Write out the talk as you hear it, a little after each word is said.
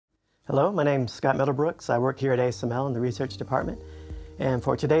Hello, my name is Scott Middlebrooks. I work here at ASML in the research department. And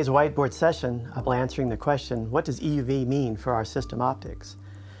for today's whiteboard session, I'll be answering the question, what does EUV mean for our system optics?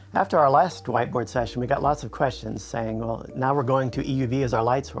 After our last whiteboard session, we got lots of questions saying, well, now we're going to EUV as our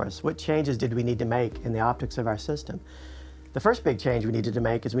light source. What changes did we need to make in the optics of our system? The first big change we needed to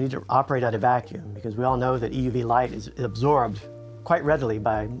make is we need to operate at a vacuum, because we all know that EUV light is absorbed quite readily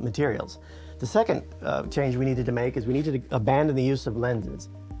by materials. The second change we needed to make is we needed to abandon the use of lenses.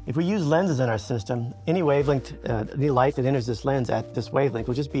 If we use lenses in our system, any wavelength, any light that enters this lens at this wavelength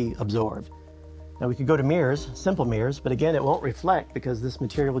will just be absorbed. Now we could go to mirrors, simple mirrors, but again it won't reflect because this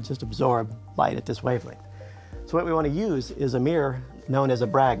material will just absorb light at this wavelength. So what we want to use is a mirror known as a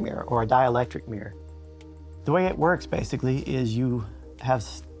Bragg mirror or a dielectric mirror. The way it works basically is you have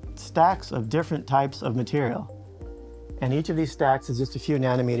stacks of different types of material, and each of these stacks is just a few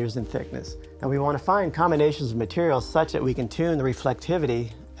nanometers in thickness. Now we want to find combinations of materials such that we can tune the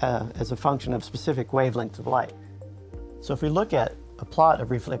reflectivity as a function of specific wavelengths of light. So if we look at a plot of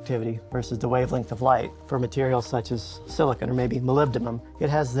reflectivity versus the wavelength of light for materials such as silicon or maybe molybdenum, it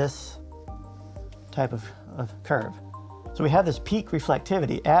has this type of curve. So we have this peak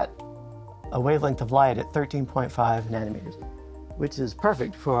reflectivity at a wavelength of light at 13.5 nanometers, which is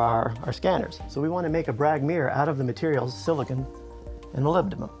perfect for our scanners. So we want to make a Bragg mirror out of the materials silicon and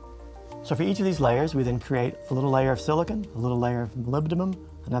molybdenum. So for each of these layers, we then create a little layer of silicon, a little layer of molybdenum,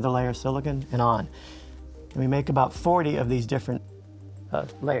 another layer of silicon, and on. And we make about 40 of these different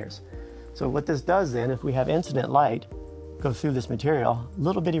layers. So what this does then, if we have incident light go through this material,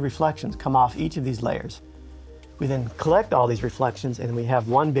 little bitty reflections come off each of these layers. We then collect all these reflections and we have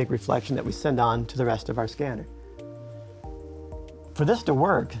one big reflection that we send on to the rest of our scanner. For this to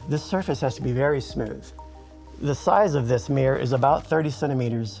work, this surface has to be very smooth. The size of this mirror is about 30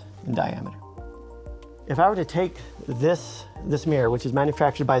 centimeters in diameter. If I were to take this mirror, which is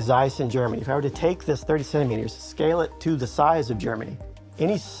manufactured by Zeiss in Germany, if I were to take this 30 centimeters, scale it to the size of Germany,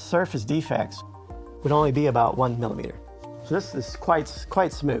 any surface defects would only be about 1 millimeter. So this is quite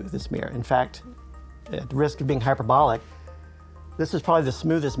smooth, this mirror. In fact, at the risk of being hyperbolic, this is probably the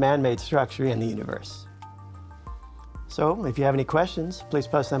smoothest man-made structure in the universe. So if you have any questions, please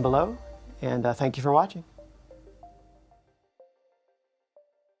post them below, and thank you for watching.